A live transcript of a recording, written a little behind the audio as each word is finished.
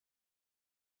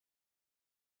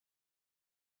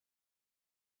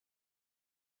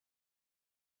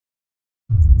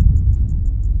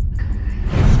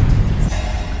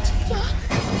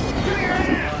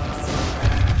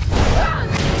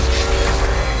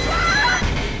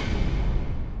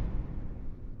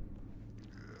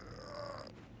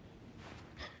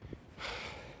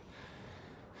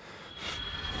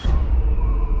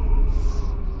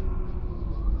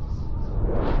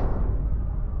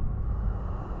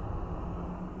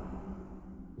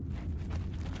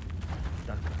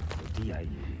utiai.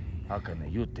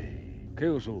 Hakane yute.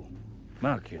 Keusu.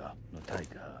 Makia no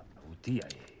taiga.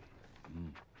 Utiai.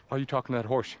 Why are you talking to that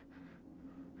horse?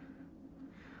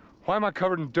 Why am I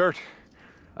covered in dirt?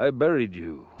 I buried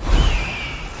you.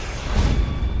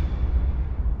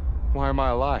 Why am I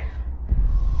alive?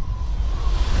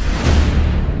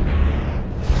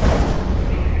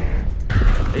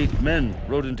 Eight men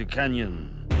rode into canyon.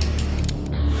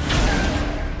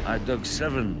 I dug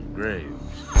 7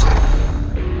 graves.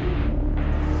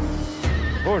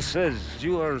 Horse says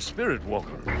you are a spirit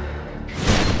walker.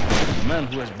 A man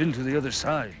who has been to the other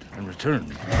side and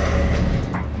returned.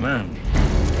 A man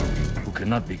who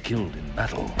cannot be killed in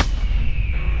battle.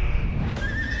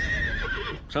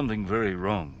 Something very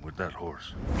wrong with that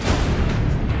horse.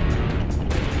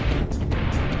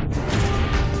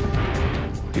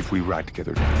 If we ride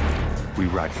together, we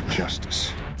ride for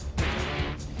justice.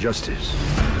 Justice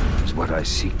is what I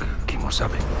seek,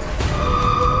 Kimosabe.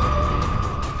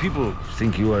 People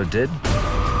think you are dead.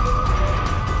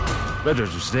 Better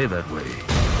to stay that way.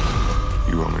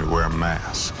 You only wear a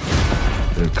mask.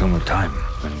 There'll come a time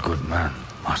when good man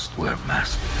must wear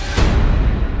mask.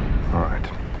 All right.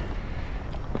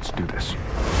 Let's do this.